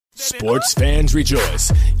Sports fans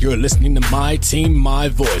rejoice. You're listening to My Team, My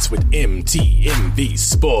Voice with MTMV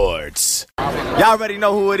Sports. Y'all already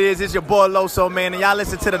know who it is. It's your boy Loso, man. And y'all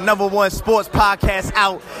listen to the #1 sports podcast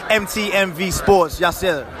out, MTMV Sports. Y'all see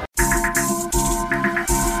it.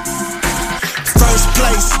 First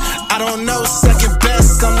place, I don't know, second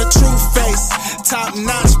best, I'm the true face. Top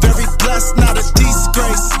notch, very blessed, not a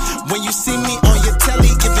disgrace. When you see me on your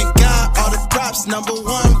telly, giving God all the props. #1,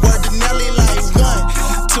 word to Nelly like 1.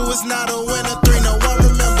 2 is not a winner, 3 no one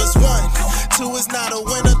remembers 1. 2 is not a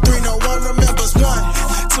winner, 3 no one remembers 1.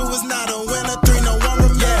 2 is not a winner, 3 no one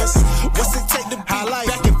remembers. What's it take to be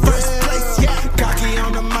back in first place? Yeah, cocky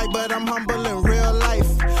on the mic, but I'm humble in real life.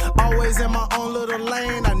 Always in my own little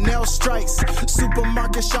lane, I nail strikes.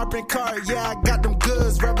 Supermarket shopping cart, yeah, I got them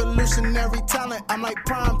goods. Revolutionary talent, I'm like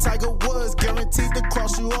prime Tiger Woods. Guaranteed to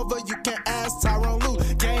cross you over, you can ask Tyrone Lue.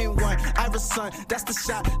 Game 1, Iverson, that's the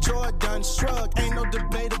shot. Jordan shrug, ain't no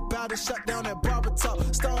debate about it. Shut down that barber talk.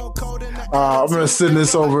 Stone cold in the I'm going to send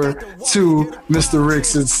this over to Mr. Rick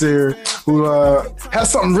Sincere, who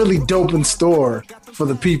has something really dope in store for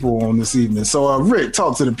the people on this evening. So, Rick,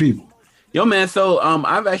 talk to the people. Yo, man, so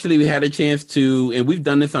I've actually had a chance to, and we've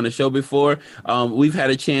done this on the show before, we've had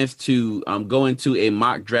a chance to go into a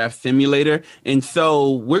mock draft simulator. And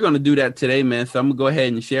so we're going to do that today, man. So I'm going to go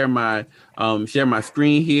ahead and share my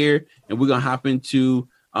screen here, and we're going to hop into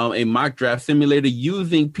a mock draft simulator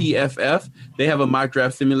using PFF. They have a mock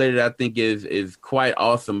draft simulator that I think is quite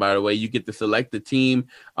awesome, by the way. You get to select the team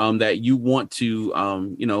that you want to,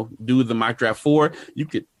 do the mock draft for.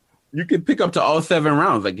 You can pick up to all 7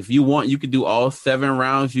 rounds. Like if you want, you could do all 7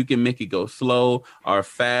 rounds. You can make it go slow or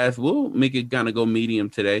fast. We'll make it kind of go medium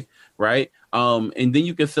today, right? And then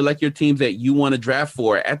you can select your teams that you want to draft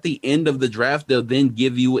for. At the end of the draft, they'll then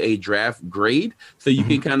give you a draft grade. So you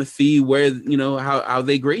can kind of see where, how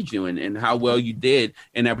they grade you and how well you did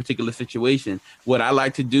in that particular situation. What I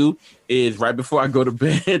like to do is right before I go to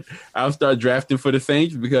bed, I'll start drafting for the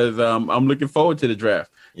Saints because I'm looking forward to the draft.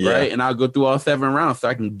 Yeah. Right. And I'll go through all 7 rounds so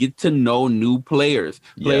I can get to know new players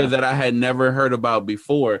that I had never heard about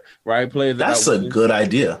before. Right. Players that's a good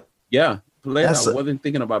idea. Yeah. Players I wasn't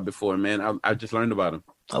thinking about before, man. I just learned about them.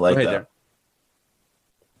 I like that.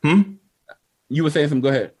 You were saying something. Go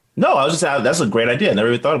ahead. No, I was just saying that's a great idea. I never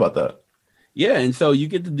even thought about that. Yeah. And so you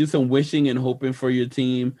get to do some wishing and hoping for your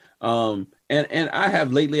team. And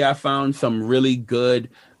I found some really good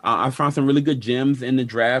gems in the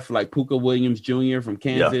draft, like Puka Williams Jr. from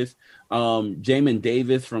Kansas, Jamin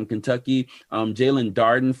Davis from Kentucky, Jalen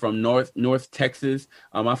Darden from North Texas.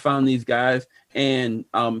 I found these guys and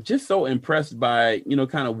just so impressed by,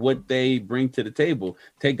 kind of what they bring to the table.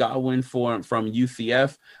 Tate Godwin from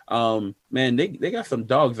UCF. Man, they got some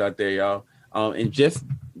dogs out there, y'all. And just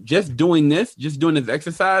doing this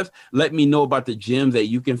exercise, let me know about the gems that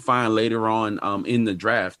you can find later on in the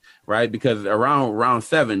draft, right? Because around round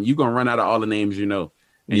 7, you're gonna run out of all the names and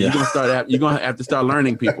you're gonna have to start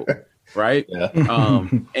learning people, right? Yeah.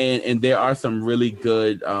 And there are some really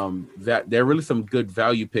good there are really some good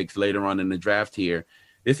value picks later on in the draft here.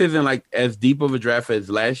 This isn't like as deep of a draft as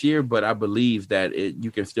last year, but I believe that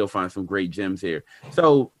you can still find some great gems here.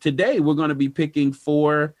 So today we're going to be picking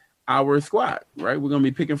for our squad, right? We're going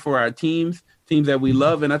to be picking for our teams that we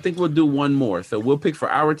love, and I think we'll do one more. So we'll pick for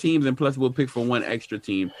our teams, and plus we'll pick for one extra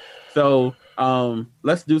team. So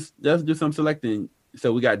let's do some selecting.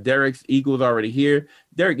 So we got Derek's Eagles already here.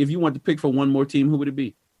 Derek, if you want to pick for one more team, who would it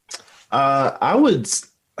be? I would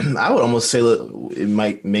almost say that it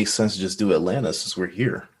might make sense to just do Atlanta since we're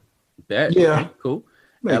here. Okay, cool.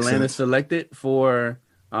 Makes Atlanta sense. selected for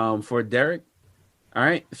Derek. All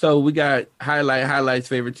right, so we got highlights.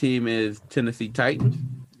 Favorite team is Tennessee Titans.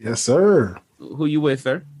 Yes, sir. Who you with,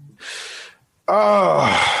 sir?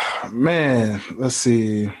 Oh, man. Let's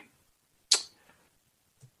see.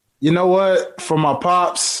 You know what? For my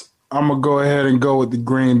pops, I'm going to go ahead and go with the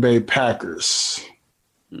Green Bay Packers.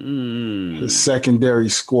 The secondary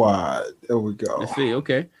squad. There we go. Let's see.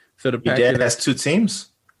 Okay. So the Your Packers dad has 2 teams?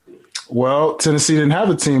 Well, Tennessee didn't have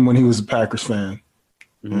a team when he was a Packers fan.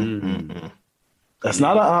 That's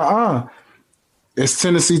not It's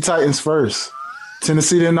Tennessee Titans first.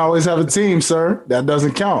 Tennessee didn't always have a team, sir. That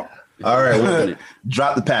doesn't count. All right. Well,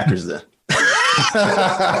 drop the Packers then. All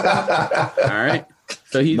right.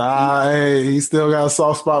 So he still got a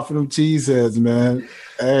soft spot for them cheeseheads, man.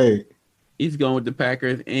 Hey. He's going with the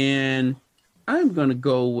Packers, and I'm going to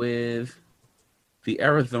go with the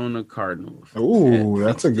Arizona Cardinals. Ooh,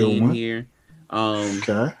 that's a good one. Here.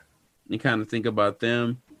 Okay. You kind of think about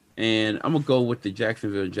them, and I'm going to go with the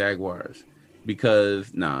Jacksonville Jaguars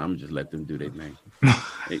because, I'm just let them do their thing.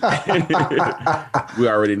 We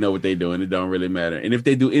already know what they're doing. It don't really matter. And if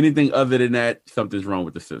they do anything other than that, something's wrong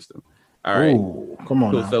with the system. All right. Ooh, come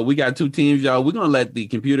on. Cool. Now. So we got 2 teams, y'all. We're gonna let the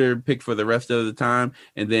computer pick for the rest of the time,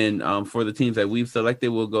 and then for the teams that we've selected,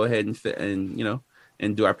 we'll go ahead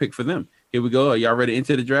and do our pick for them. Here we go. Are y'all ready to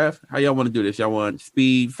enter the draft? How y'all want to do this? Y'all want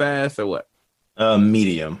speed, fast, or what?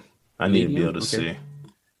 Medium. I need to be able to Okay. see.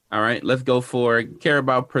 All right. Let's go for care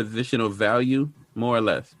about positional value, more or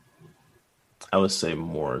less. I would say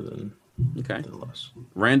more than Okay. less.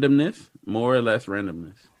 Randomness, more or less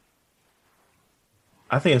randomness.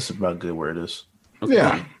 I think it's about good where it is. Okay.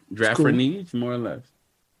 Yeah. Draft cool. for needs, more or less.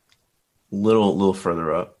 Little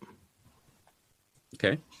further up.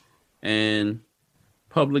 Okay. And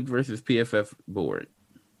public versus PFF board.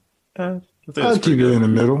 I think I'll it's keep pretty it in good. the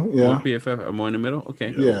middle. More Yeah. PFF or more in the middle?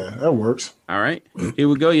 Okay. Yeah, that works. All right. Here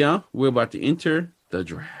we go, y'all. We're about to enter the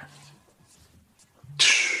draft.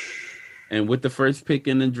 And with the first pick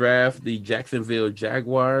in the draft, the Jacksonville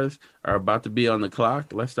Jaguars are about to be on the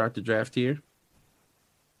clock. Let's start the draft here.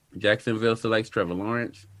 Jacksonville selects Trevor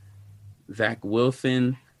Lawrence. Zach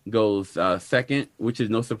Wilson goes second, which is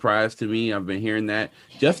no surprise to me. I've been hearing that.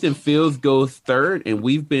 Justin Fields goes third, and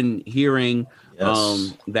we've been hearing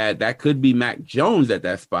that could be Mac Jones at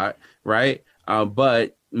that spot, right?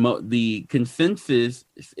 But the consensus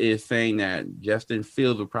is saying that Justin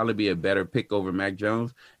Fields will probably be a better pick over Mac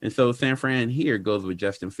Jones. And so San Fran here goes with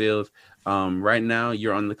Justin Fields. Right now,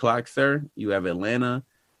 you're on the clock, sir. You have Atlanta,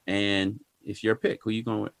 and it's your pick. Who you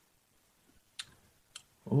going with?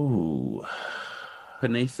 Ooh.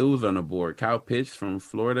 Penei Sewell's on the board. Kyle Pitts from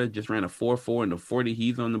Florida just ran a 4.4 in the 40.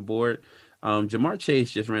 He's on the board. Jamar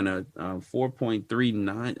Chase just ran a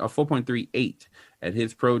 4.39 or 4.38 at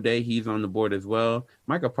his pro day. He's on the board as well.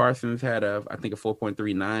 Micah Parsons had I think a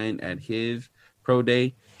 4.39 at his pro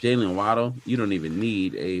day. Jalen Waddle, you don't even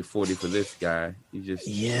need a 40 for this guy. He's just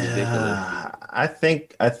ridiculous. I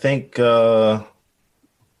think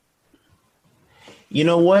you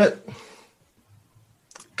know what?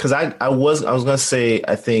 Because I was gonna say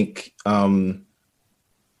I think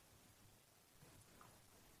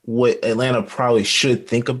what Atlanta probably should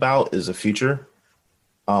think about is a future,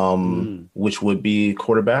 which would be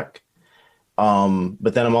quarterback.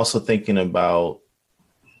 But then I'm also thinking about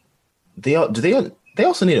they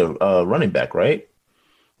also need a running back, right?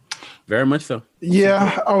 Very much so.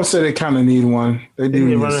 Yeah, I would say they kind of need one. They do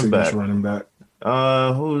need a running back. running back.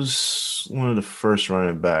 Who's one of the first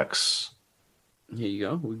running backs? Here you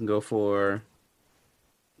go. We can go for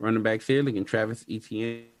running backs here. Looking Travis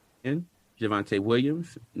Etienne, Javonte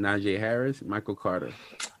Williams, Najee Harris, Michael Carter.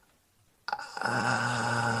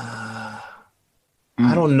 I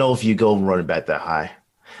don't know if you go running back that high.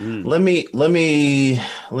 Let me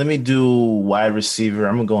do wide receiver.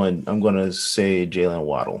 I'm gonna say Jalen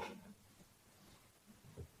Waddle.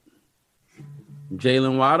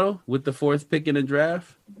 Jalen Waddle with the 4th pick in the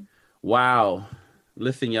draft. Wow.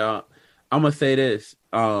 Listen, y'all. I'm gonna say this.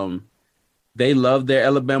 They love their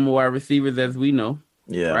Alabama wide receivers, as we know.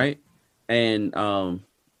 Yeah. Right. And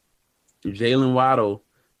Jalen Waddle,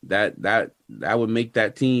 that would make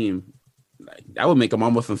that team. That would make them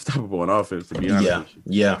almost unstoppable on offense, to be honest.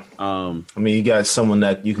 Yeah. I mean, you got someone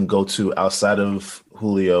that you can go to outside of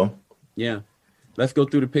Julio. Yeah. Let's go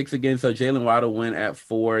through the picks again. So Jalen Waddle went at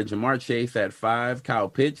 4, Jamar Chase at 5, Kyle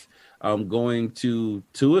Pitts going to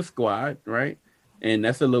a squad, right? And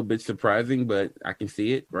that's a little bit surprising, but I can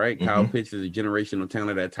see it, right? Kyle Pitts is a generational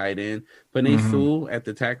talent at tight end. Penei Sewell at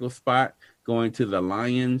the tackle spot going to the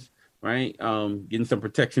Lions, right? Getting some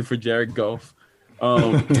protection for Jared Goff.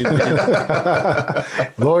 Lord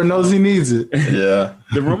knows he needs it. Yeah.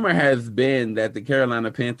 The rumor has been that the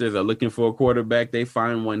Carolina Panthers are looking for a quarterback. They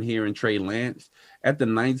find one here in Trey Lance. At the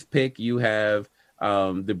 9th pick, you have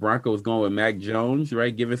the Broncos going with Mac Jones,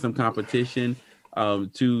 right? Giving some competition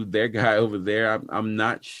to their guy over there. I'm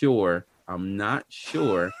not sure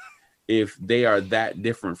if they are that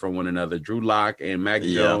different from one another, Drew Lock and Mac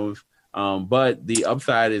Jones. But the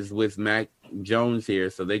upside is with Mac Jones here,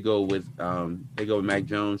 so they go with Mac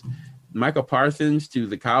Jones. Michael Parsons to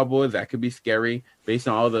the Cowboys, that could be scary based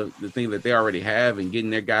on all the things that they already have, and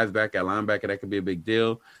getting their guys back at linebacker, that could be a big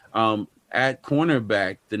deal. At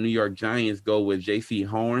cornerback, the New York Giants go with J.C.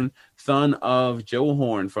 Horn, son of Joe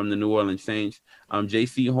Horn from the New Orleans Saints.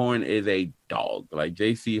 J.C. Horn is a dog. Like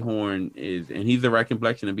J.C. Horn is, and he's the right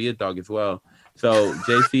complexion to be a dog as well. So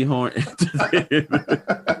J.C. Horn,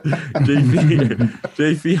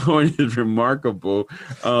 J.C. Horn is remarkable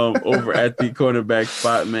over at the cornerback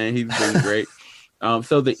spot. Man, he's been great.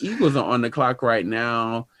 So the Eagles are on the clock right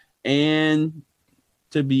now, and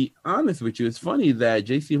to be honest with you, it's funny that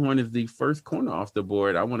J.C. Horn is the first corner off the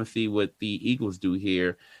board. I want to see what the Eagles do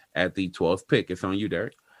here at the 12th pick. It's on you,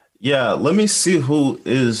 Derek. Yeah, let me see who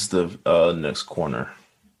is the next corner.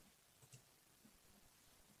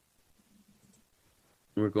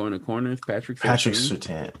 We're going to corners. Patrick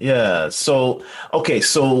Surtain. Yeah. So, okay.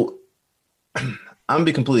 So I'm gonna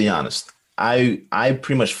be completely honest. I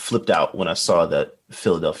pretty much flipped out when I saw that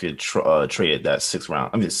Philadelphia traded that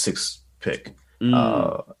sixth pick.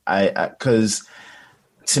 Because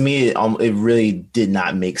to me, it really did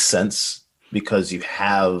not make sense, because you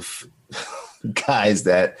have guys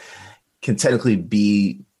that can technically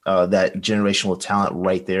be that generational talent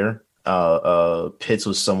right there. Pitts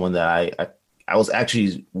was someone that I was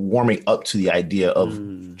actually warming up to the idea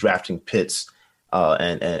of drafting Pitts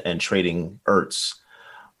and trading Ertz.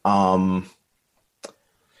 But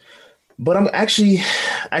I'm actually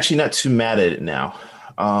not too mad at it now.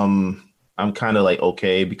 I'm kind of like,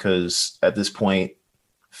 okay, because at this point,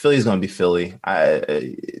 Philly's going to be Philly.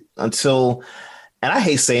 And I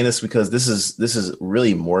hate saying this because this is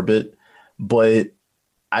really morbid, but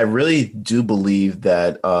I really do believe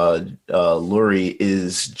that Lurie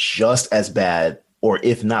is just as bad, or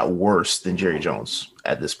if not worse, than Jerry Jones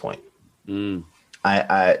at this point.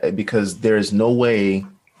 Because there is no way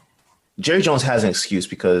Jerry Jones has an excuse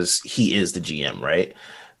because he is the GM, right?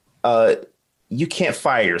 You can't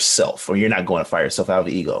fire yourself, or you're not going to fire yourself out of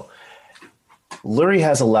ego. Lurie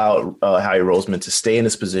has allowed Howie Roseman to stay in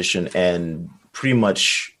this position and pretty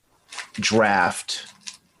much draft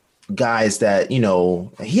guys that,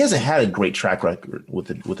 he hasn't had a great track record with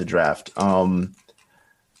the draft. But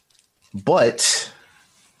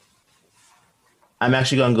I'm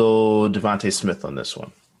actually going to go Devontae Smith on this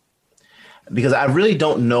one, because I really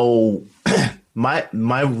don't know.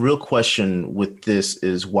 My real question with this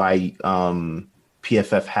is why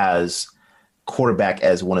PFF has quarterback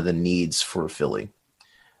as one of the needs for Philly.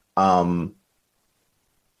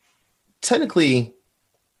 Technically,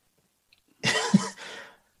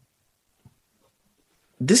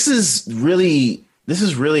 this is really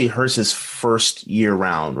Hurst's first year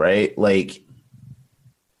round, right? Like,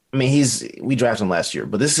 I mean, we drafted him last year,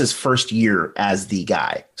 but this is his first year as the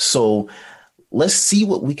guy. So let's see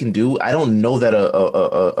what we can do. I don't know that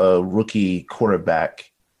a rookie quarterback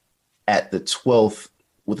at the 12th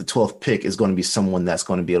with the 12th pick is going to be someone that's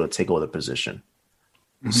going to be able to take over the position.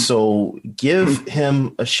 Mm-hmm. So give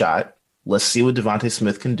him a shot. Let's see what Devontae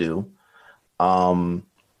Smith can do,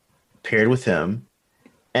 paired with him.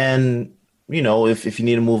 And, if you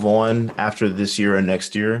need to move on after this year or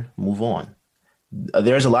next year, move on.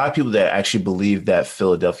 There's a lot of people that actually believe that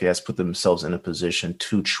Philadelphia has put themselves in a position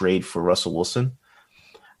to trade for Russell Wilson.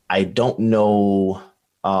 I don't know.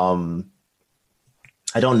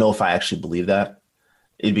 I don't know if I actually believe that.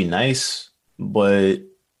 It'd be nice, but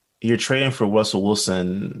you're trading for Russell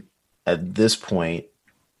Wilson at this point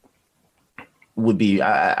would be.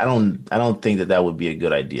 I don't think that would be a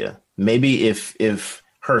good idea. Maybe if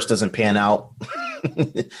Hurst doesn't pan out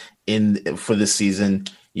for this season,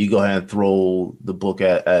 you go ahead and throw the book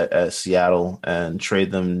at Seattle and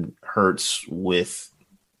trade them Hurts with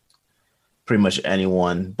pretty much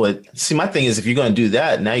anyone. But see, my thing is, if you're going to do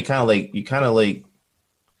that, now you kind of like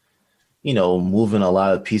moving a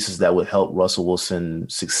lot of pieces that would help Russell Wilson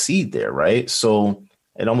succeed there, right? So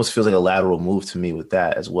it almost feels like a lateral move to me with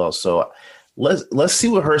that as well. So let's see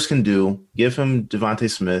what Hurst can do. Give him Devontae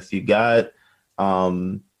Smith. You got a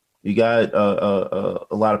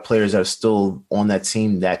lot of players that are still on that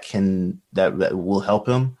team that will help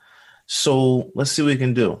him. So let's see what we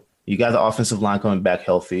can do. You got the offensive line coming back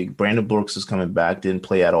healthy. Brandon Brooks is coming back. Didn't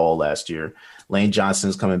play at all last year. Lane Johnson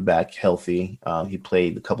is coming back healthy. He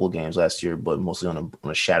played a couple of games last year, but mostly on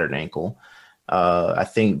a shattered ankle. I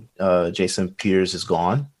think Jason Peters is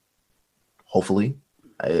gone. Hopefully,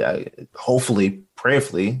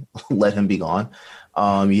 prayerfully, let him be gone.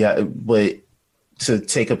 But to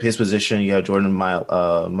take up his position, you have Jordan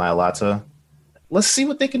Mailata. Let's see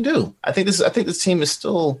what they can do. I think this team can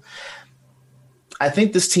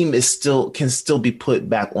still be put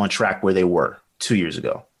back on track where they were 2 years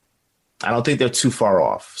ago. I don't think they're too far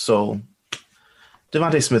off. So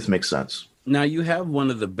Devontae Smith makes sense. Now you have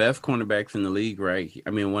one of the best cornerbacks in the league, right?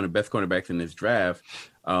 I mean, one of the best cornerbacks in this draft,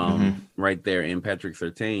 right there in Patrick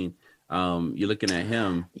Surtain. You're looking at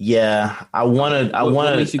him. Yeah, I want to.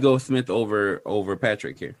 What makes you go Smith over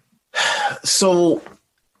Patrick here? So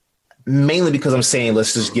mainly because I'm saying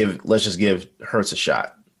let's just give Hurts a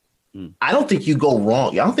shot. I don't think you go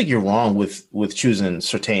wrong. I don't think you're wrong with choosing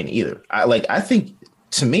Surtain either. I think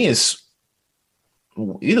to me it's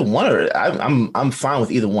either one, or I'm fine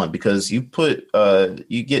with either one, because you get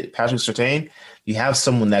Patrick Surtain, you have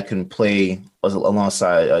someone that can play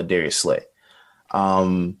alongside Darius Slay.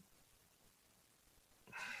 I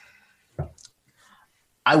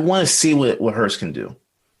want to see what Hurst can do.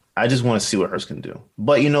 I just want to see what Hurst can do.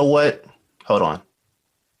 But you know what? Hold on.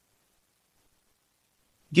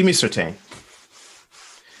 Give me Surtain.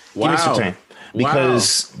 Wow. Give me Surtain.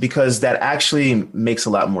 Because that actually makes a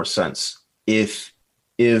lot more sense. If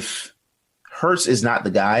Hurts is not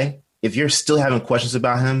the guy, if you're still having questions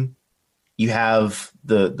about him, you have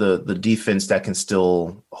the defense that can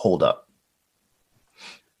still hold up.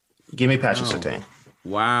 Give me Patrick Surtain.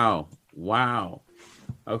 Wow.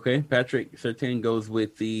 Okay, Patrick Surtain goes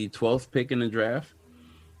with the 12th pick in the draft.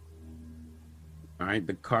 All right,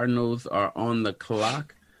 the Cardinals are on the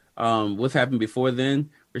clock. What's happened before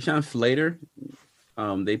then? Rashawn Slater,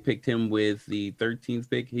 they picked him with the 13th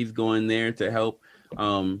pick. He's going there to help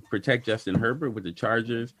protect Justin Herbert with the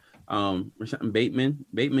Chargers. Rashawn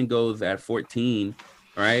Bateman goes at 14,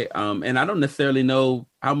 right? And I don't necessarily know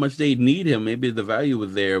how much they need him. Maybe the value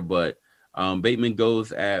was there, but Bateman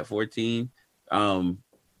goes at 14.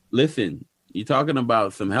 Listen, you're talking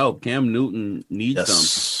about some help. Cam Newton needs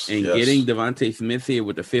some. And getting Devontae Smith here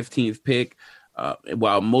with the 15th pick,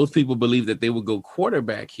 while most people believe that they would go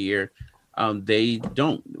quarterback here, they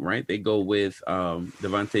don't, right? They go with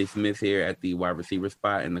Devontae Smith here at the wide receiver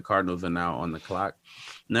spot, and the Cardinals are now on the clock.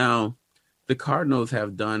 Now, the Cardinals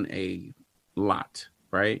have done a lot,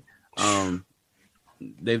 right?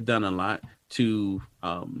 They've done a lot to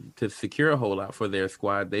secure a whole lot for their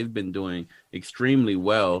squad. They've been doing extremely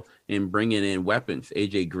well in bringing in weapons.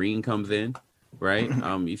 AJ Green comes in, right?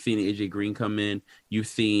 You've seen AJ Green come in. You've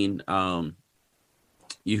seen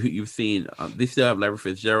you've seen they still have Larry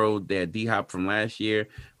Fitzgerald. They had D-Hop from last year,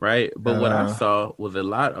 right? But what I saw was a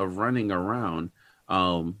lot of running around.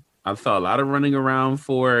 I saw a lot of running around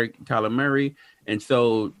for Kyler Murray, and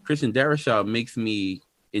so Christian Darrisaw makes me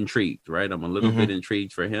intrigued, right? I'm a little bit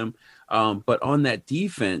intrigued for him. But on the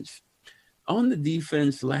defense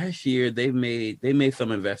last year, they made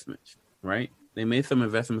some investments, right? They made some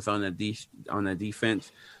investments on that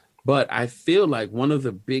defense. But I feel like one of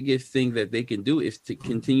the biggest things that they can do is to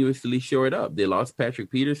continuously shore it up. They lost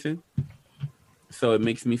Patrick Peterson, so it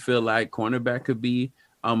makes me feel like cornerback could be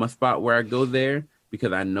a spot where I go there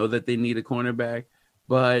because I know that they need a cornerback.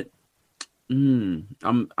 But I'm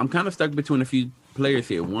kind of stuck between a few players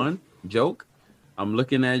here. One, Joke. I'm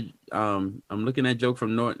looking at Joke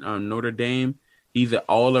from Notre Dame. He's an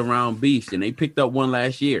all-around beast, and they picked up one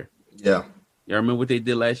last year. Yeah. You remember what they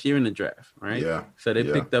did last year in the draft, right? Yeah. So they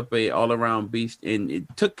picked up a all-around beast, and it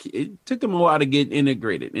took them a while to get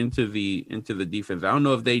integrated into the defense. I don't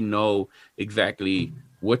know if they know exactly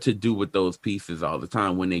what to do with those pieces all the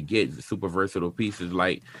time when they get super versatile pieces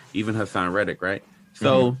like even Hassan Reddick, right?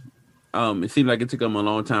 So it seemed like it took them a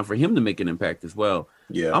long time for him to make an impact as well.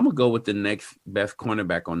 Yeah. I'm going to go with the next best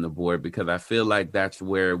cornerback on the board because I feel like that's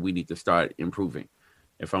where we need to start improving.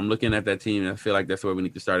 If I'm looking at that team, I feel like that's where we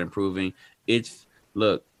need to start improving. I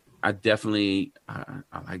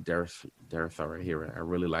like Darius right here. I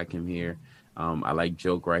really like him here. I like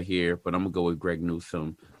Joke right here, but I'm going to go with Greg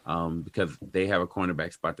Newsome because they have a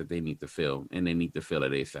cornerback spot that they need to fill, and they need to fill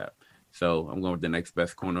it ASAP. So I'm going with the next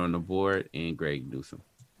best corner on the board and Greg Newsome.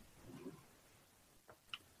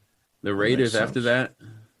 The Raiders after that,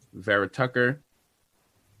 Vera Tucker.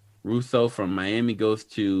 Russo from Miami goes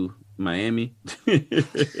to Miami.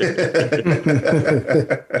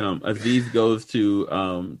 Aziz goes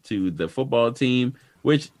to the football team,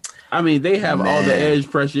 which I mean they have all the edge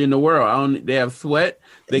pressure in the world. They have Sweat.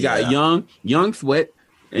 They got young Sweat,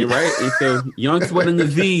 and right, and so young Sweat and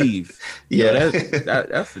Aziz. Yeah,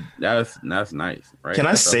 that's nice. Right? Can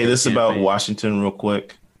I say this about Washington real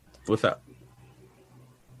quick? What's up?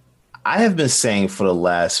 I have been saying for the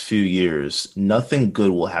last few years, nothing good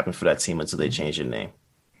will happen for that team until they change their name.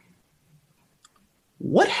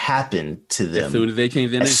 What happened to them as soon as they change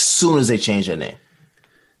their name? As soon as they change their name.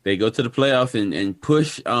 They go to the playoffs and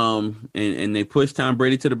push and they push Tom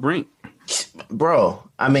Brady to the brink. Bro,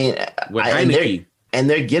 I mean, and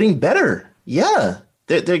they're getting better. Yeah,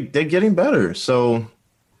 they're getting better. So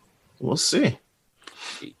we'll see.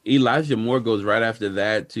 Elijah Moore goes right after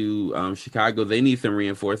that to Chicago. They need some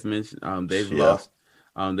reinforcements. They've lost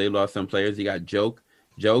some players. You got Joke.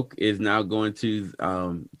 Joke is now going to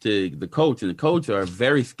the coach, and the coach are a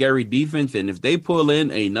very scary defense. And if they pull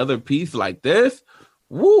in another piece like this,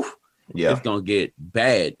 it's gonna get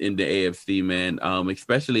bad in the AFC, man.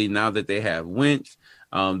 Especially now that they have Wentz.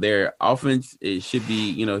 Their offense should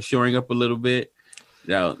be shoring up a little bit.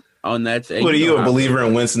 Now on that, what are you a believer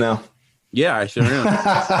in Wentz now? Yeah, I sure am.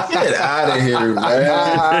 Get out of here,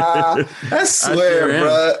 man. I swear,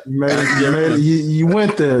 bro. Man, you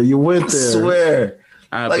went there. You went there. I swear.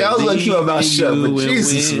 I was going to keep my mouth shut, but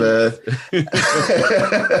Jesus, man.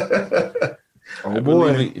 Oh,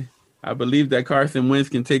 boy. I believe that Carson Wentz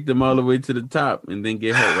can take them all the way to the top and then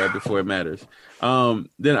get hurt right before it matters. I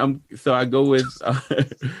go with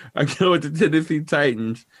the Tennessee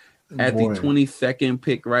Titans at the 22nd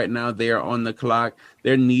pick right now. They are on the clock.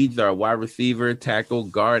 Their needs are wide receiver, tackle,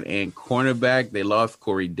 guard, and cornerback. They lost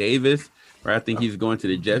Corey Davis, right? I think he's going to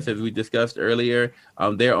the Jets, as we discussed earlier.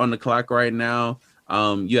 They're on the clock right now.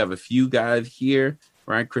 You have a few guys here,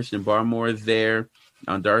 right? Christian Barmore is there.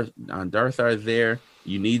 Darsar is there.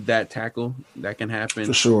 You need that tackle. That can happen.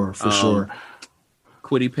 For sure.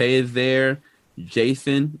 Kwity Paye is there.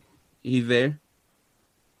 Jason, he's there.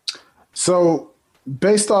 So,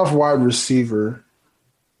 based off wide receiver,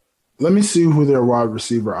 let me see who their wide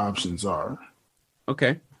receiver options are.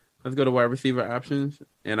 Okay. Let's go to wide receiver options.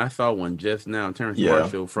 And I saw one just now. Terrence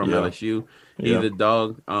Marshall from LSU. He's a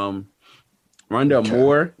dog. Rondell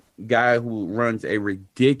Moore, guy who runs a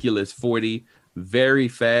ridiculous 40, very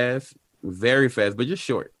fast, but just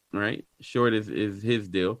short, right? Short is his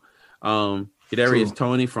deal. Kadarius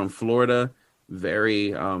Toney from Florida,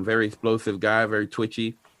 very explosive guy, very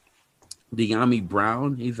twitchy. De'Ami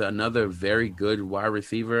Brown, he's another very good wide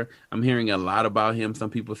receiver. I'm hearing a lot about him.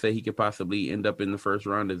 Some people say he could possibly end up in the first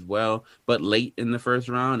round as well, but late in the first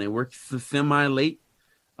round, and we're semi-late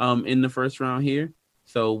in the first round here.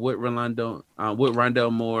 So with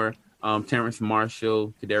Rondell Moore, Terrence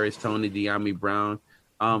Marshall, Kadarius Toney, De'Ami Brown.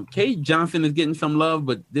 Cade Johnson is getting some love,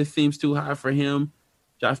 but this seems too high for him.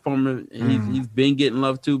 Josh Palmer, he's been getting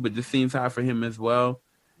love too, but this seems high for him as well.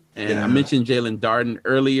 And I mentioned Jalen Darden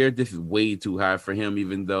earlier. This is way too high for him,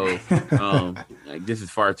 even though this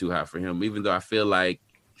is far too high for him, even though I feel like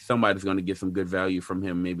somebody's going to get some good value from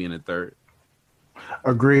him maybe in the third.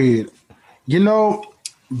 Agreed.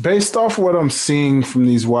 Based off what I'm seeing from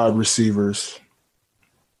these wide receivers,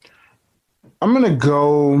 I'm going to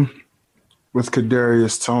go with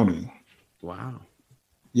Kadarius Toney. Wow.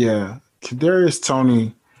 Yeah. Kadarius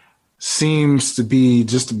Toney seems to be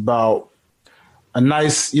just about a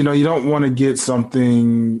nice, you don't want to get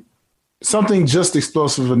something just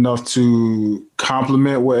explosive enough to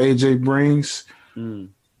complement what AJ brings.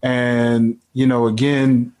 And,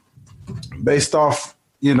 again, based off,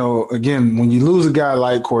 again, when you lose a guy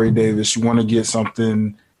like Corey Davis, you want to get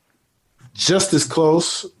something just as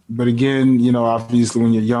close. But again, obviously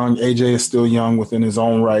when you're young, AJ is still young within his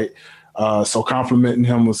own right. So complimenting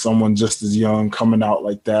him with someone just as young coming out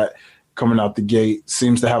like that, coming out the gate,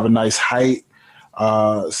 seems to have a nice height,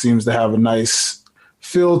 seems to have a nice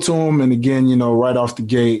feel to him. And again, right off the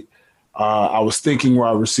gate, I was thinking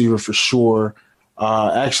wide receiver for sure.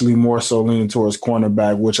 Actually more so leaning towards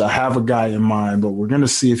cornerback, which I have a guy in mind, but we're going to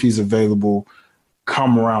see if he's available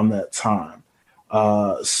come around that time.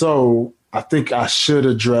 So I think I should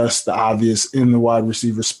address the obvious in the wide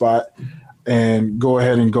receiver spot and go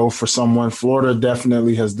ahead and go for someone. Florida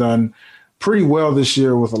definitely has done pretty well this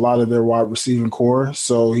year with a lot of their wide receiving core.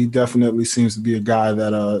 So he definitely seems to be a guy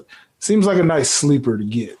that seems like a nice sleeper to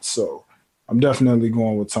get. So I'm definitely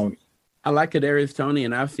going with Toney. I like Kadarius Toney,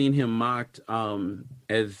 and I've seen him mocked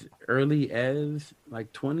as early as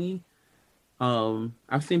like 20. I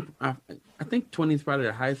think 20 is probably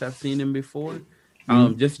the highest I've seen him before.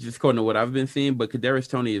 Just according to what I've been seeing, but Kadarius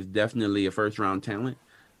Toney is definitely a first round talent.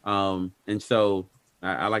 And so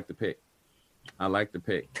I like the pick.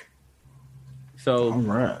 So all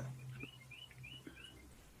right.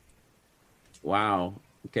 Wow.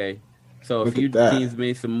 Okay. So a few teams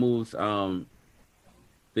made some moves.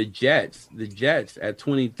 The Jets at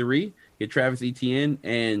 23 get Travis Etienne,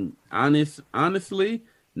 and honestly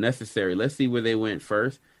necessary. Let's see where they went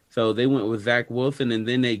first. So they went with Zach Wilson, and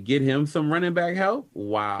then they get him some running back help.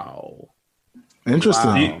 Wow.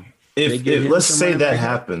 Interesting. Wow. If let's say that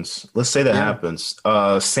happens.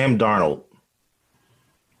 Sam Darnold.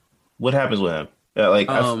 What happens with him?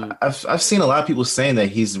 I've seen a lot of people saying that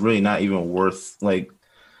he's really not even worth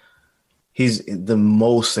he's the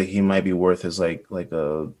most that he might be worth is like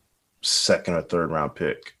a second or third round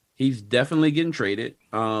pick. He's definitely getting traded.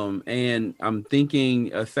 And I'm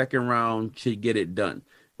thinking a second round should get it done,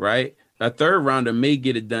 right? A third rounder may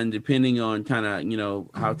get it done depending on kind of,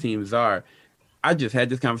 how teams are. I just had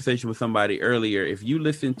this conversation with somebody earlier. If you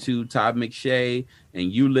listen to Todd McShay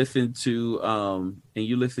and you listen to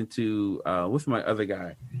what's my other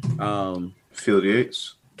guy? Field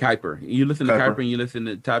Yates. Kuiper. You listen to Kuiper and you listen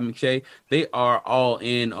to Todd McShay, they are all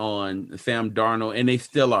in on Sam Darnold, and they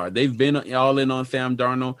still are. They've been all in on Sam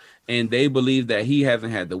Darnold, and they believe that he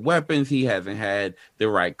hasn't had the weapons, he hasn't had the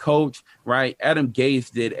right coach, right? Adam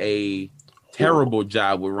Gase did a terrible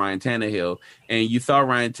job with Ryan Tannehill, and you saw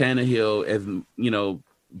Ryan Tannehill as,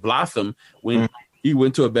 blossom when he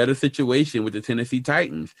went to a better situation with the Tennessee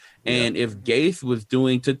Titans. And if Gase was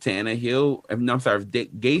doing to Tannehill, if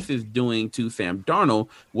Gase is doing to Sam Darnold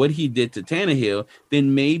what he did to Tannehill,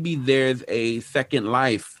 then maybe there's a second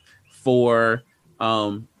life for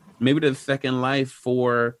Sam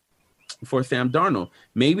Darnold.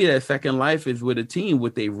 Maybe that second life is with a team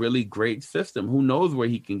with a really great system. Who knows where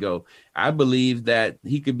he can go? I believe that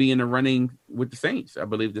he could be in the running with the Saints. I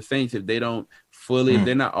believe the Saints, if they don't fully, if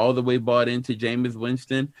they're not all the way bought into Jameis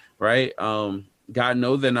Winston, right? God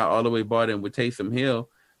knows they're not all the way bought in with Taysom Hill.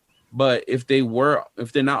 But if they're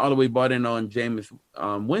not all the way bought in on Jameis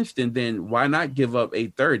Winston, then why not give up a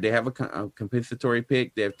third? They have a compensatory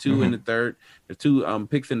pick. They have two in the third. There's two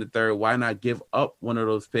picks in the third. Why not give up one of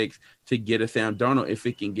those picks to get a Sam Darnold if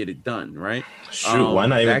it can get it done, right? Shoot, why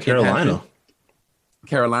not even Carolina?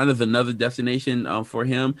 Carolina's another destination for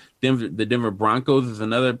him. The Denver Broncos is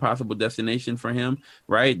another possible destination for him,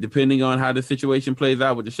 right? Depending on how the situation plays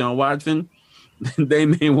out with Deshaun Watson, they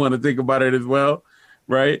may want to think about it as well,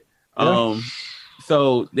 right? Yeah.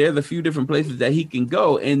 So there's a few different places that he can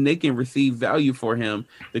go and they can receive value for him.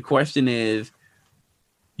 The question is,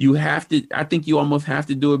 I think you almost have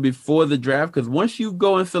to do it before the draft, because once you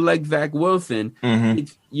go and select Zach Wilson,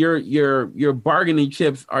 your bargaining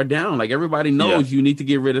chips are down. Like, everybody knows you need to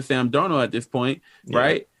get rid of Sam Darnold at this point,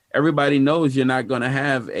 right? Everybody knows you're not going to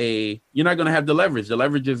have the leverage. The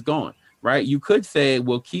leverage is gone, right? You could say,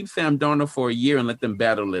 well, keep Sam Darnold for a year and let them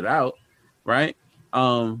battle it out, right?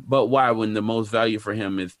 But why, when the most value for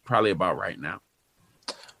him is probably about right now?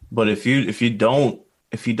 But if you don't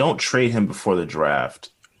trade him before the draft,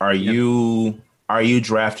 are you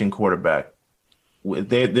drafting quarterback?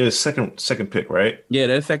 They're second pick, right? Yeah,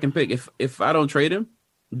 they're second pick. If I don't trade him,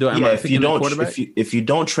 if you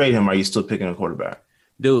don't trade him, are you still picking a quarterback?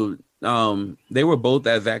 Dude, they were both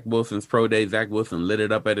at Zach Wilson's pro day. Zach Wilson lit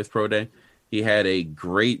it up at his pro day. He had a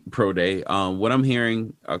great pro day. What I'm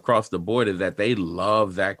hearing across the board is that they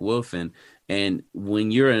love Zach Wilson. And when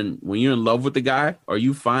you're in love with the guy, or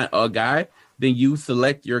you find a guy, then you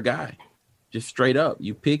select your guy. Just straight up,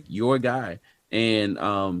 you pick your guy. And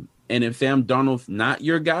if Sam Darnold's not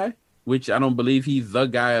your guy, which I don't believe he's the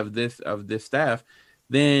guy of this staff,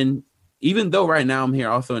 then even though right now I'm here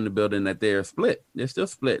also in the building that they're still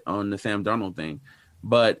split on the Sam Darnold thing.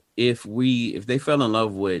 But if they fell in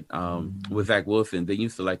love with Zach Wilson, then you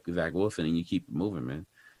select Zach Wilson and you keep it moving, man.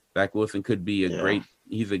 Zach Wilson could be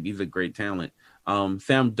he's a great talent.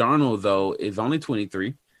 Sam Darnold, though, is only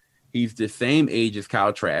 23. He's the same age as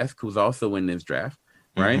Kyle Trask, who's also in this draft,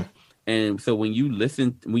 right? And so when you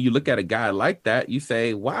look at a guy like that, you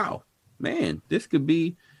say, wow, man, this could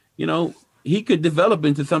be, he could develop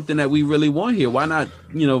into something that we really want here. Why not,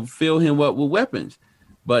 fill him up with weapons?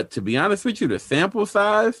 But to be honest with you, the sample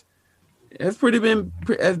size has been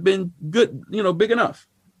good, big enough.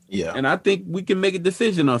 Yeah. And I think we can make a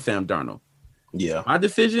decision on Sam Darnold. Yeah. My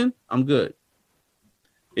decision, I'm good.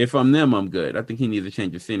 If I'm them, I'm good. I think he needs a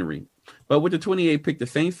change of scenery. But with the 28 pick, the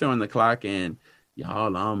Saints are on the clock, and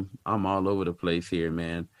y'all, I'm all over the place here,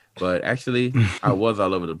 man. But actually, I was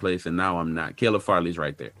all over the place, and now I'm not. Caleb Farley's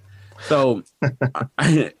right there. So,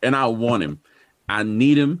 and I want him. I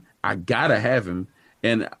need him. I gotta have him.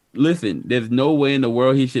 And listen, there's no way in the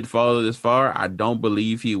world he should fall this far. I don't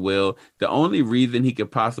believe he will. The only reason he could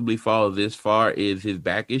possibly fall this far is his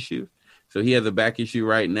back issue. So he has a back issue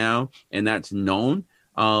right now, and that's known.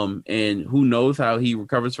 And who knows how he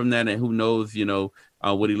recovers from that, and who knows,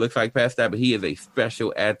 what he looks like past that. But he is a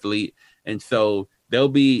special athlete. And so there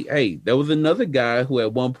was another guy who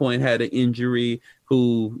at one point had an injury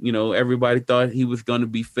who, everybody thought he was going to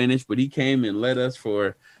be finished, but he came and led us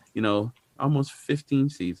for, almost 15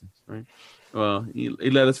 seasons, right? Well, he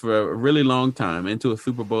led us for a really long time into a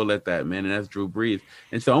Super Bowl at that, man, and that's Drew Brees.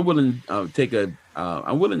 And so I'm willing to take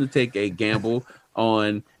a gamble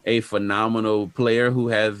on a phenomenal player who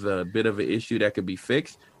has a bit of an issue that could be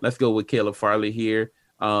fixed. Let's go with Caleb Farley here.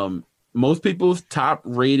 Most people's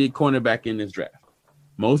top-rated cornerback in this draft.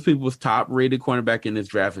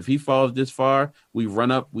 If he falls this far, we run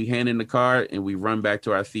up, we hand in the card, and we run back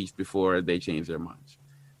to our seats before they change their minds.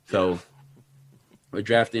 So we're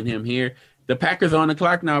drafting him here. The Packers are on the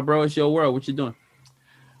clock now, bro. It's your world. What you doing?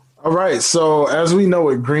 All right. So as we know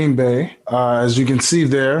at Green Bay, as you can see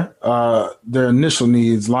there, their initial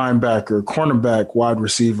needs, linebacker, cornerback, wide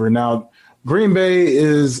receiver. Now, Green Bay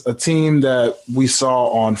is a team that we saw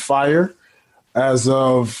on fire as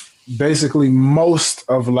of basically most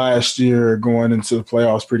of last year going into the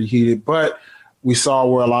playoffs pretty heated, but we saw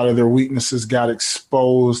where a lot of their weaknesses got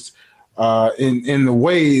exposed in the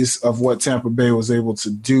ways of what Tampa Bay was able to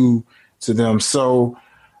do to them. So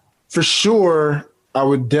for sure, I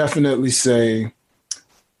would definitely say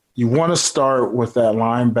you want to start with that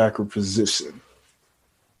linebacker position.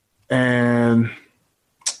 And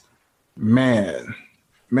man,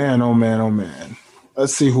 oh man.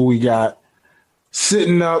 Let's see who we got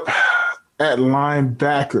sitting up at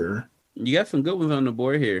linebacker. You got some good ones on the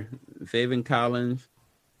board here. Zaven Collins,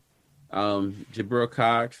 Jabril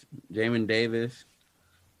Cox, Jamin Davis.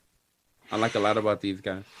 I like a lot about these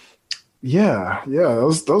guys. Yeah.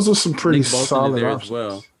 Those are some pretty solid options. As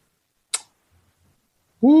well.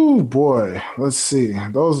 Ooh, boy. Let's see.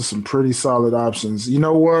 Those are some pretty solid options. You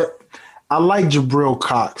know what? I like Jabril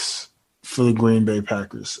Cox for the Green Bay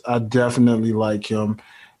Packers. I definitely like him.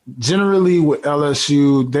 Generally with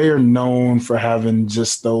LSU, they are known for having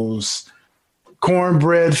just those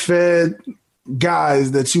cornbread-fed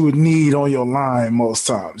guys that you would need on your line most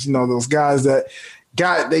times. You know, those guys that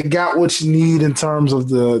got what you need in terms of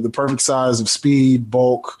the perfect size of speed,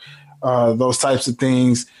 bulk, those types of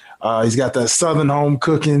things. He's got that Southern home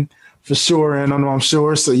cooking for sure, and I'm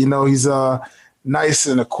sure. So, you know, he's nice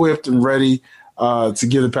and equipped and ready to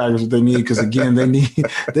give the Packers what they need, because again,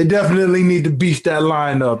 they definitely need to beef that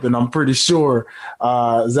line up, and I'm pretty sure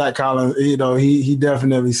Zach Collins, you know, he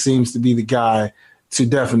definitely seems to be the guy to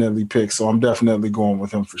definitely pick. So I'm definitely going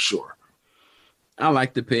with him for sure. I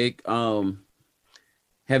like the pick. Did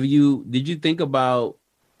you think about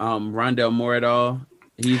Rondale Moore at all?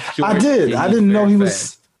 He's short. I did. I didn't know he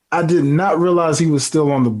was. I did not realize he was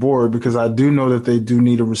still on the board, because I do know that they do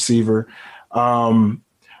need a receiver.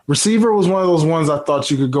 Receiver was one of those ones I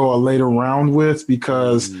thought you could go a later round with,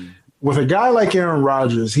 because with a guy like Aaron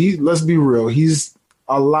Rodgers, let's be real, he's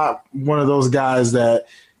one of those guys that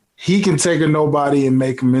he can take a nobody and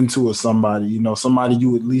make him into a somebody, you know, somebody you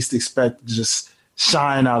would least expect to just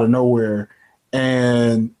shine out of nowhere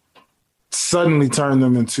and suddenly turn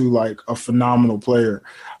them into like a phenomenal player.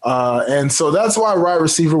 And so that's why wide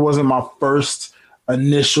receiver wasn't my first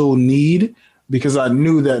initial need, because I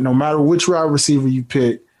knew that no matter which wide receiver you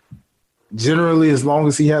pick, generally, as long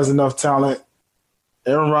as he has enough talent,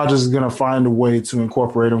 Aaron Rodgers is going to find a way to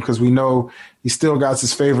incorporate him, because we know he still got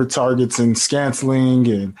his favorite targets in Scantling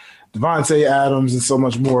and Devontae Adams and so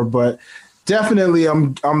much more. But definitely,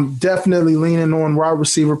 I'm definitely leaning on wide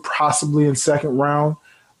receiver, possibly in second round.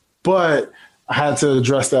 But I had to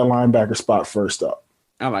address that linebacker spot first up.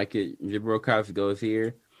 I like it. Jabril Cox goes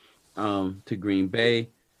here to Green Bay.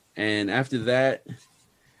 And after that,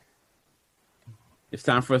 it's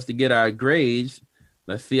time for us to get our grades.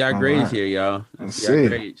 Let's see our grades here, y'all. Let's see our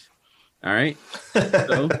grades. All right.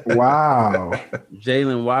 So, wow.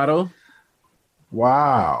 Jalen Waddle.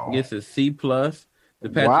 Wow. Gets a C+. The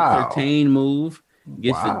Patrick Surtain move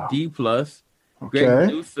gets a D+. Okay. Greg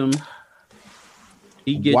Newsome.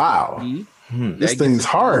 He gets a D. This thing's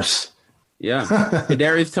harsh. Yeah.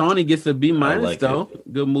 Kadarius Toney gets a B- like though.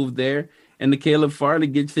 Good move there. And the Caleb Farley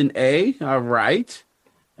gets an A. All right.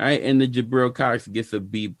 And the Jabril Cox gets a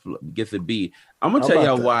B. I'm gonna tell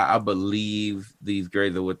y'all why I believe these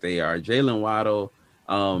grades are what they are. Jalen Waddle.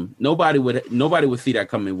 Nobody would see that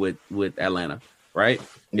coming with Atlanta, right?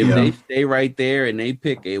 If they stay right there and they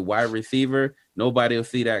pick a wide receiver, nobody will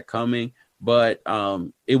see that coming. But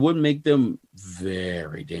it would make them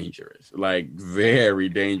very dangerous, like very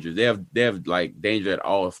dangerous. They have like danger at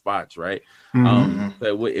all spots, right?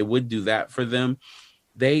 So it would do that for them.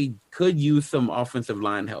 They could use some offensive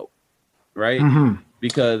line help, right?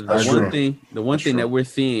 Because the one thing that we're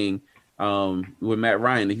seeing with Matt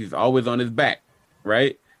Ryan, he's always on his back,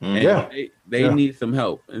 right? And they need some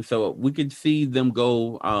help, and so we could see them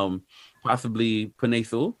go possibly Penei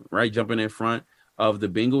Sewell, right, jumping in front of the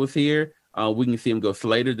Bengals here. We can see him go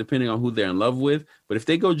Slater, depending on who they're in love with. But if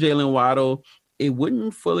they go Jalen Waddle, it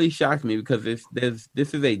wouldn't fully shock me, because this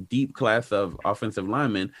is a deep class of offensive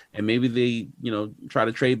linemen, and maybe they try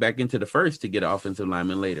to trade back into the first to get an offensive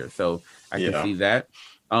lineman later. So I can see that.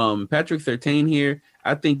 Patrick Surtain here,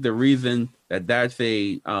 I think the reason that's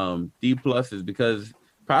a D+ is because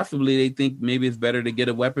possibly they think maybe it's better to get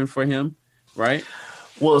a weapon for him, right?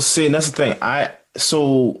 Well, see, and that's the thing.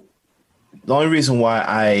 So the only reason why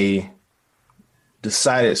I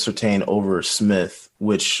decided Surtain over Smith,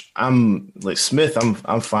 which I'm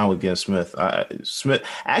fine with getting Smith. Smith,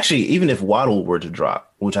 actually, even if Waddle were to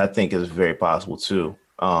drop, which I think is very possible too,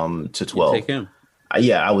 to 12. You take him.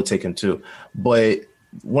 I would take him too. But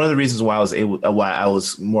one of the reasons why I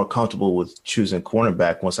was more comfortable with choosing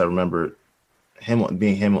cornerback once I remember him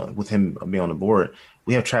being on the board.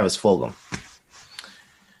 We have Travis Fulgham,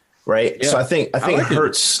 right? Yeah. So I think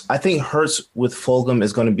Hurts with Fulgham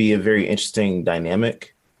is going to be a very interesting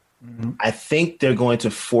dynamic. Mm-hmm. I think they're going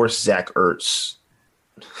to force Zach Ertz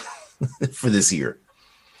for this year.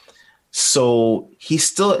 So he's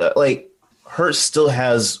still Hurts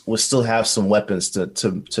will still have some weapons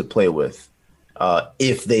to play with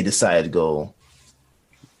if they decide to go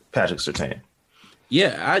Patrick Surtain.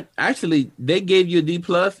 Yeah, they gave you a D+.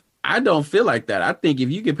 I don't feel like that. I think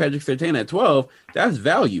if you get Patrick Surtain at 12, that's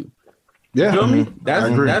value. Yeah, you feel me?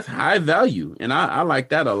 That's high value, and I like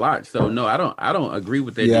that a lot. So no, I don't agree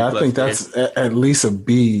with that. Yeah, I think that's at least a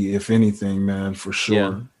B, if anything, man, for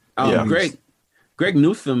sure. Yeah. Greg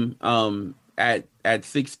Newsome at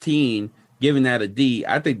 16, giving that a D.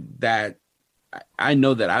 I think that I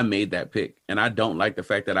know that I made that pick, and I don't like the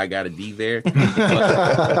fact that I got a D there.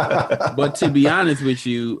 But to be honest with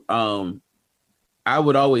you, I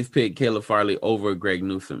would always pick Caleb Farley over Greg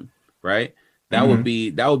Newsome, right? That would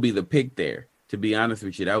be the pick there. To be honest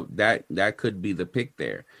with you, that could be the pick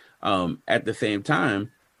there. At the same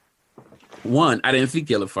time, I didn't see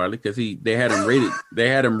Caleb Farley because they had him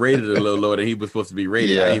rated a little lower than he was supposed to be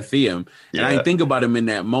rated. Yeah. I didn't see him, and I didn't think about him in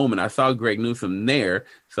that moment. I saw Greg Newsome there,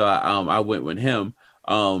 so I went with him.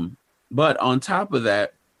 But on top of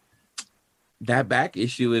that back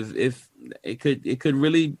issue is it could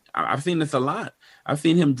really. I've seen this a lot. I've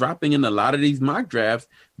seen him dropping in a lot of these mock drafts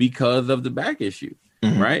because of the back issue,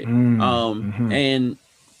 right? And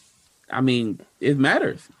I mean, it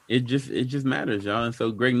matters. It just matters, y'all. And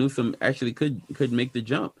so Greg Newsome actually could make the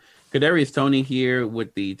jump. Kadarius Toney here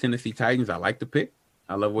with the Tennessee Titans. I like the pick.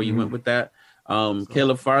 I love where you went with that.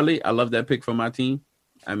 Caleb Farley. I love that pick for my team.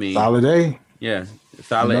 I mean, solid A. Yeah,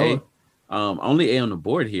 solid A. Only A on the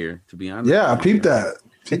board here, to be honest. Yeah, I peeped that.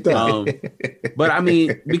 But I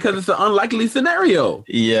mean, because it's an unlikely scenario.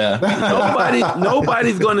 Yeah.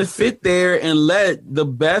 Nobody's going to sit there and let the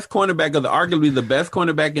best cornerback of arguably the best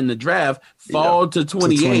cornerback in the draft fall to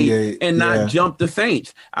 28 and not jump the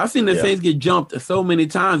Saints. I've seen the Saints get jumped so many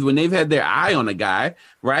times when they've had their eye on a guy,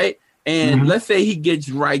 right? And let's say he gets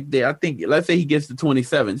right there. Let's say he gets to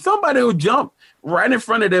 27. Somebody will jump right in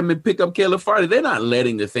front of them and pick up Caleb Farley. They're not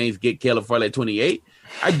letting the Saints get Caleb Farley at 28.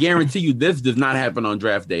 I guarantee you this does not happen on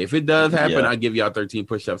draft day. If it does happen, I'll give y'all 13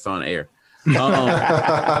 push-ups on air. 13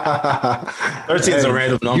 is a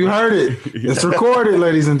random number. You heard it. It's recorded,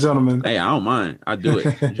 ladies and gentlemen. Hey, I don't mind. I do it.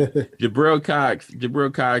 Jabril Cox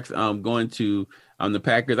going to the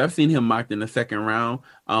Packers. I've seen him mocked in the second round.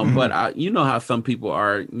 But you know how some people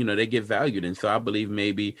are, they get valued. And so I believe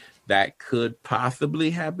maybe that could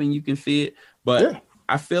possibly happen. You can see it. But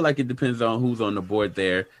I feel like it depends on who's on the board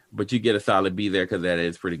there. But you get a solid B there because that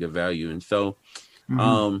is pretty good value. And so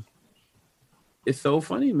it's so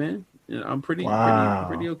funny, man. I'm pretty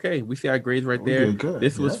okay. We see our grades right there.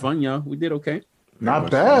 This was fun, y'all. We did okay.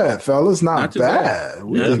 Not bad, fellas. Not bad.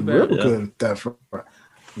 We did real good at that front.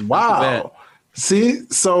 Wow. See,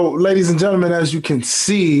 so ladies and gentlemen, as you can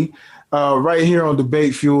see right here on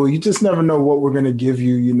Debate Fuel, you just never know what we're going to give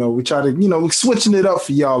you. We try to, we're switching it up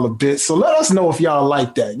for y'all a bit. So let us know if y'all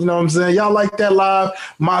like that. You know what I'm saying? Y'all like that live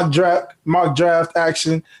mock draft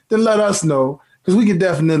action, then let us know because we can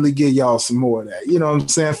definitely give y'all some more of that. You know what I'm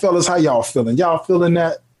saying? Fellas, how y'all feeling? Y'all feeling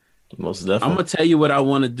that? Most definitely. I'm gonna tell you what I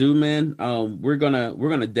want to do, man. We're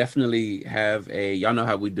gonna definitely have y'all know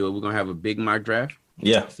how we do it. We're gonna have a big mock draft.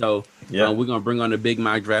 Yeah. So we're gonna bring on a big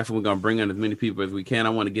mock draft, and we're gonna bring on as many people as we can. I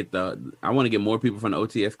want to get more people from the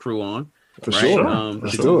OTS crew on. For sure.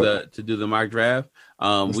 To do the mock draft.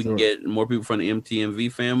 We can get more people from the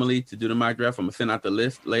MTMV family to do the mock draft. I'm gonna send out the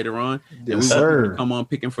list later on. Yes, sir. Come on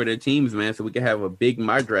picking for their teams, man, so we can have a big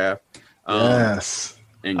mock draft. Yes.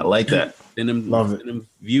 And I like that. Send them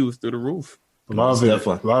views through the roof. Love it.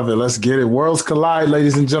 Love it. Let's get it. Worlds collide,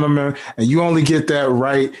 ladies and gentlemen. And you only get that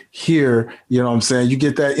right here. You know what I'm saying? You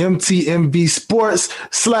get that MTMV Sports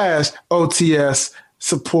 /OTS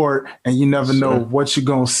support, and you never know what you're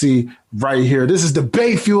going to see right here. This is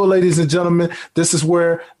Debate Fuel, ladies and gentlemen. This is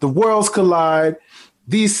where the worlds collide.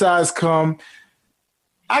 These sides come.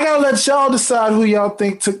 I got to let y'all decide who y'all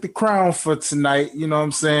think took the crown for tonight. You know what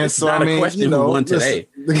I'm saying? It's not a question who won today.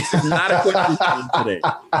 It's not a question who won today.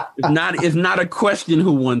 It's not a question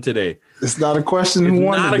who won today. It's not a question who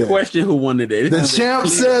won today. It's not a question who won today. The champ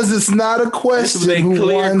says it's not a question who won today. This is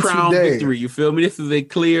a clear crown victory. You feel me? This is a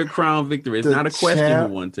clear crown victory. It's not a question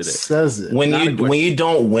who won today. Says it. When you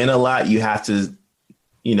don't win a lot, you have to,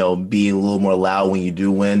 be a little more loud when you do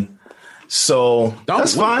win. So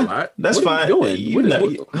that's fine. That's fine.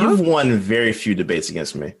 You've won very few debates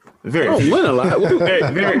against me. Very few. Win a lot.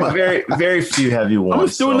 Very few have you won. I'm a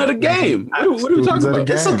student of the game. What are we talking about?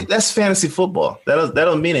 That's fantasy football. That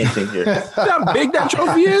don't mean anything here. How big that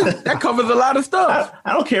trophy is? That covers a lot of stuff.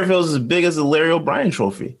 I don't care if it was as big as the Larry O'Brien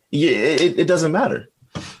trophy. Yeah, it doesn't matter.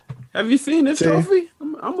 Have you seen this trophy?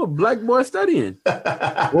 I'm a black boy studying.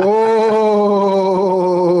 Whoa,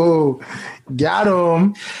 got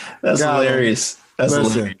him. That's hilarious. That's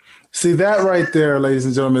hilarious. See, that right there, ladies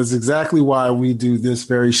and gentlemen, is exactly why we do this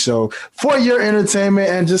very show, for your entertainment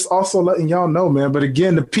and just also letting y'all know, man. But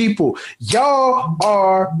again, the people, we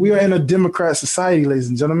are in a democrat society, ladies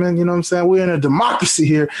and gentlemen. You know what I'm saying? We're in a democracy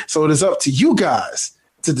here. So it is up to you guys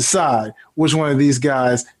to decide which one of these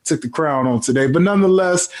guys took the crown on today. But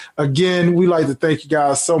nonetheless, again, we like to thank you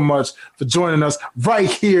guys so much for joining us right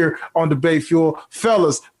here on Debate Fuel.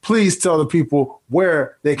 Fellas, please tell the people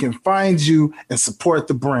where they can find you and support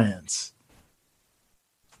the brands.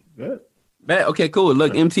 Good. Okay, cool.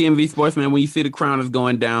 Look, MTMV Sports, man, when you see the crown is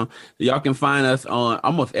going down, y'all can find us on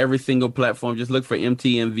almost every single platform. Just look for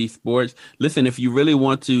MTMV Sports. Listen, if you really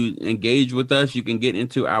want to engage with us, you can get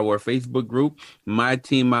into our Facebook group, the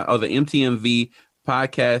MTMV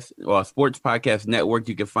Podcast or Sports Podcast Network.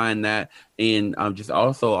 You can find that. And just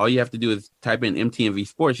also, all you have to do is type in MTMV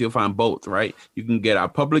Sports. You'll find both, right? You can get our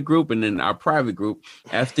public group and then our private group.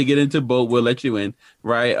 Ask to get into both, we'll let you in,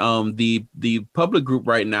 right? The public group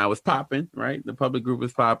right now is popping, right? The public group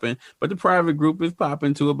is popping, but the private group is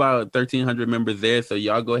popping to about 1,300 members there. So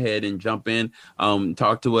y'all go ahead and jump in,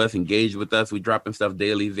 talk to us, engage with us. We're dropping stuff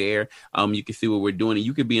daily there. You can see what we're doing, and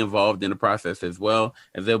you can be involved in the process as well,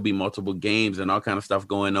 as there'll be multiple games and all kind of stuff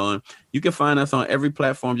going on. You can find us on every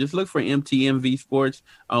platform. Just look for MTMV Sports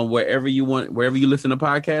wherever you listen to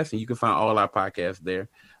podcasts, and you can find all our podcasts there.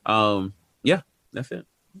 Yeah, that's it.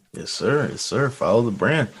 Yes, sir. Yes, sir. Follow the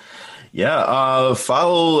brand. Yeah.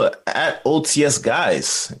 Follow at OTS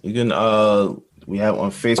Guys. You can. We have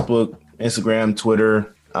on Facebook, Instagram,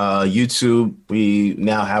 Twitter, YouTube. We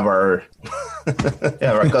now have our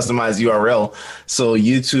customized URL. So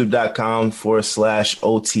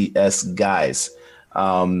youtube.com/OTS Guys.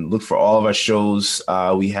 Look for all of our shows.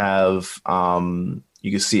 We have,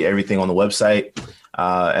 you can see everything on the website,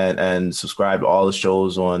 and subscribe to all the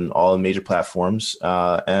shows on all the major platforms,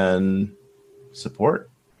 and support.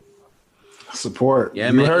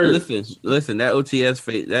 Yeah, man. Listen, that OTS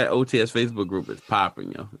Facebook group is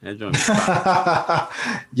popping, yo. That joint is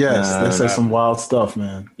popping. Yes, they say some wild stuff,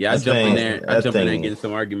 man. Yeah, I jump in there and get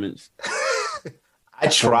some arguments. I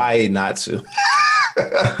try not to.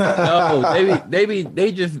 No, they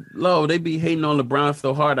be hating on LeBron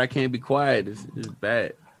so hard I can't be quiet. It's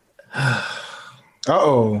bad.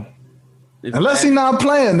 Uh-oh. Unless he's not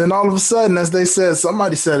playing, then all of a sudden, as they said,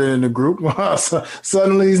 somebody said it in the group,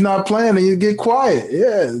 suddenly he's not playing and you get quiet.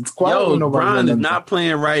 Yeah, it's quiet. Yo, LeBron is not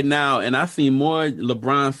playing right now, and I see more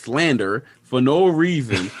LeBron slander for no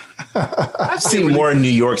reason. I've seen more New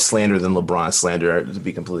York slander than LeBron slander, to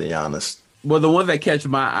be completely honest. Well, the ones that catch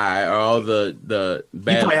my eye are all the bad. You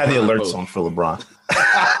probably have the alerts on for LeBron.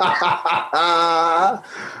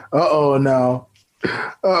 Uh-oh, now.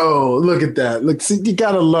 Oh, look at that. Look, see, you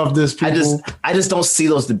gotta love this, people. I just don't see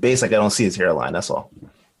those debates like I don't see his hairline. That's all.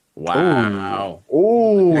 Wow.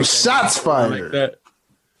 Oh, shots fired. Like that.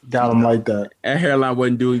 Got him like that. That hairline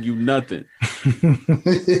wasn't doing you nothing.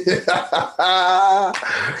 It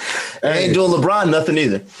ain't doing LeBron nothing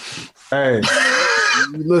either. Hey,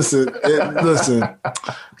 listen.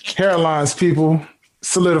 Hairlines, people,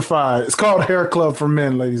 solidified. It's called Hair Club for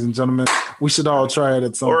Men, ladies and gentlemen. We should all try it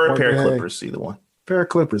at some point. Or a pair of clippers, either one. Pair of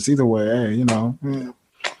clippers, either way. Hey, you know,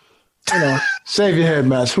 shave your head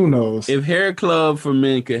match. Who knows? If Hair Club for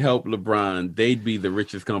Men could help LeBron, they'd be the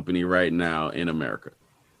richest company right now in America.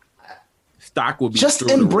 Stock would be just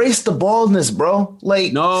embrace the baldness, bro.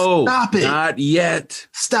 Like, no, stop it. Not yet.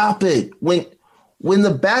 Stop it. When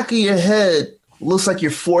the back of your head looks like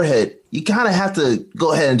your forehead, you kind of have to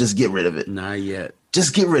go ahead and just get rid of it. Not yet.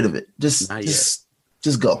 Just get rid of it. Just go.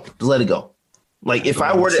 Just let it go. Like, if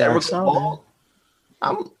I were to ever go bald,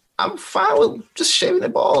 I'm fine with just shaving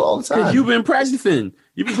it bald all the time. Because you've been practicing.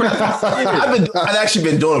 I've actually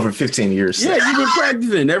been doing it for 15 years. Yeah, you've been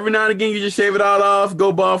practicing. Every now and again, you just shave it all off,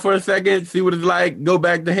 go bald for a second, see what it's like, go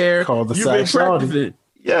back to hair. You've been practicing.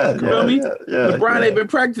 Yeah, LeBron ain't been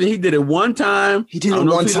practicing. He did it one time. And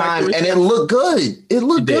it looked good. It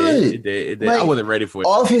looked good. It did. Like, I wasn't ready for it.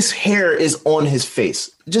 All of his hair is on his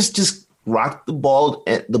face. Just rock the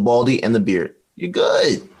baldy and the beard. You're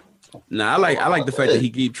good. Nah, I like the fact that he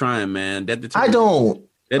keep trying, man. I don't.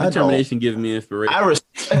 That determination gives me inspiration. I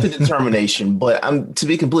respect the determination, but to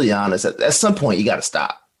be completely honest, at some point you got to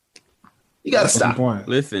stop. You got to stop.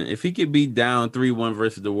 Listen, if he could be down 3-1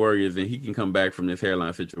 versus the Warriors, then he can come back from this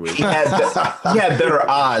hairline situation. He had better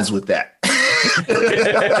odds with that.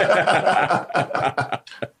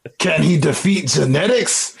 Can he defeat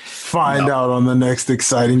genetics? Find out on the next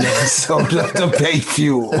exciting episode of Debate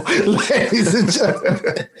Fuel. Ladies and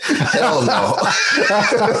gentlemen. Hell no.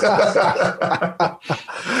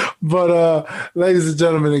 But ladies and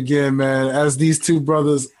gentlemen, again, man, as these two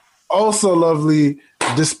brothers also lovely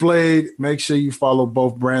displayed, make sure you follow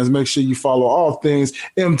both brands. Make sure you follow all things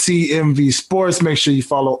MTMV Sports. Make sure you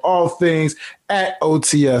follow all things at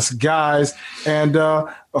OTS Guys. And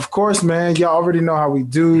of course, man, y'all already know how we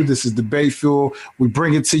do. This is Debate Fuel. We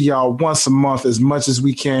bring it to y'all once a month as much as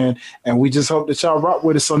we can. And we just hope that y'all rock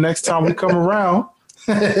with it. So next time we come around,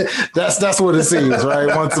 that's what it seems,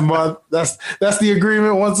 right? Once a month. That's the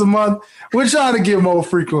agreement. Once a month. We're trying to get more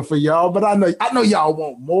frequent for y'all, but I know y'all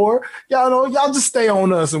want more. Y'all just stay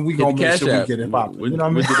on us, and we gonna make sure we get it popping. You know what I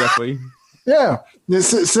mean? We'll do that for you. Yeah,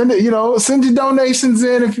 send it. Send your donations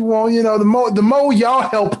in if you want. The more y'all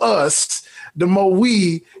help us, the more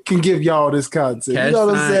we can give y'all this content. Cash you know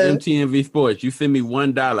what I'm saying? MTMV Sports. You send me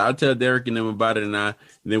 $1. I'll tell Derek and them about it, and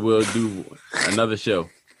then we'll do another show.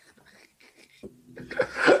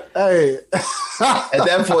 Hey, at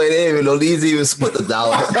that point, they ain't even no needs to even split the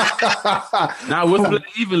dollar. Nah, we'll split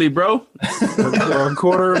it evenly, bro. A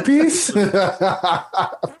quarter a piece,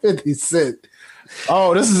 50 cents.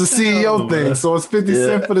 Oh, this is a CEO thing, so it's 50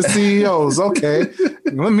 cents for the CEOs. Okay,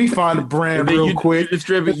 let me find a brand real quick. You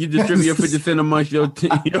distribute your 50 cents amongst your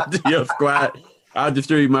squad. I'll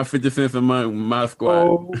distribute my 50 cents among my squad.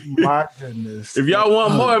 Oh my goodness! If y'all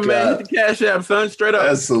want more, man, hit the Cash App, son. Straight up.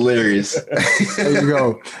 That's hilarious. There you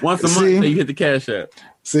go. Once a month, so you hit the Cash App.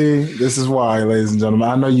 See, this is why, ladies and gentlemen.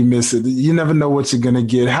 I know you miss it. You never know what you're gonna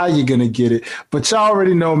get, how you're gonna get it, but y'all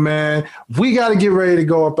already know, man. We got to get ready to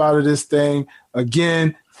go up out of this thing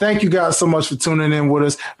again. Thank you guys so much for tuning in with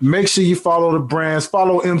us. Make sure you follow the brands,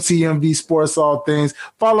 follow MTMV Sports, all things,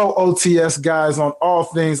 follow OTS Guys on all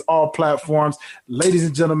things, all platforms. Ladies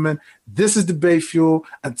and gentlemen, this is Debate Fuel.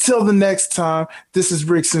 Until the next time, this is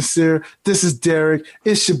Rick Sincere. This is Derek.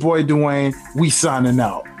 It's your boy Dwayne. We signing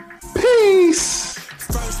out. Peace.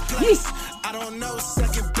 First place, I don't know,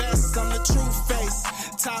 second best, I'm the true face.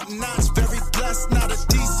 Top notch, very blessed, not a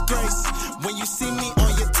disgrace. When you see me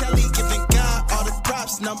on your telly, giving God all the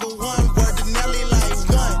props. Number one, word to Nelly like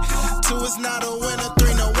 1. 2 is not a winner,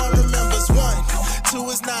 3 no one remembers 1. 2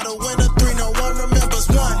 is not a winner, 3 no one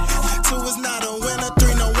remembers 1. 2 is not a winner,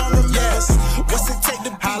 3 no one remembers. What's it take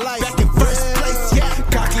to be back in first place? Yeah,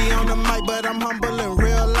 cocky on the mic, but I'm humble in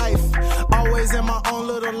real life. Always in my own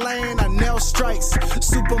little lane, I nail strikes.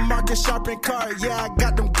 Supermarket shopping cart, yeah, I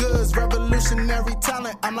got them goods. Revolutionary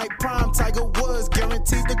talent, I'm like prime Tiger Woods.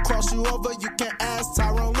 Guaranteed to cross you over, you can't ask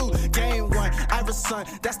Tyronn Lue. Game 1, Iverson,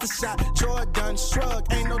 that's the shot. Jordan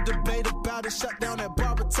shrug, ain't no debate about it. Shut down that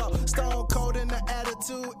barber talk. Stone cold in the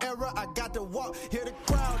attitude era, I got to walk. Hear the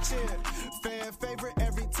crowd cheer, fan favorite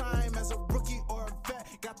every time. As a rookie or a vet,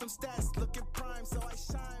 got them stats.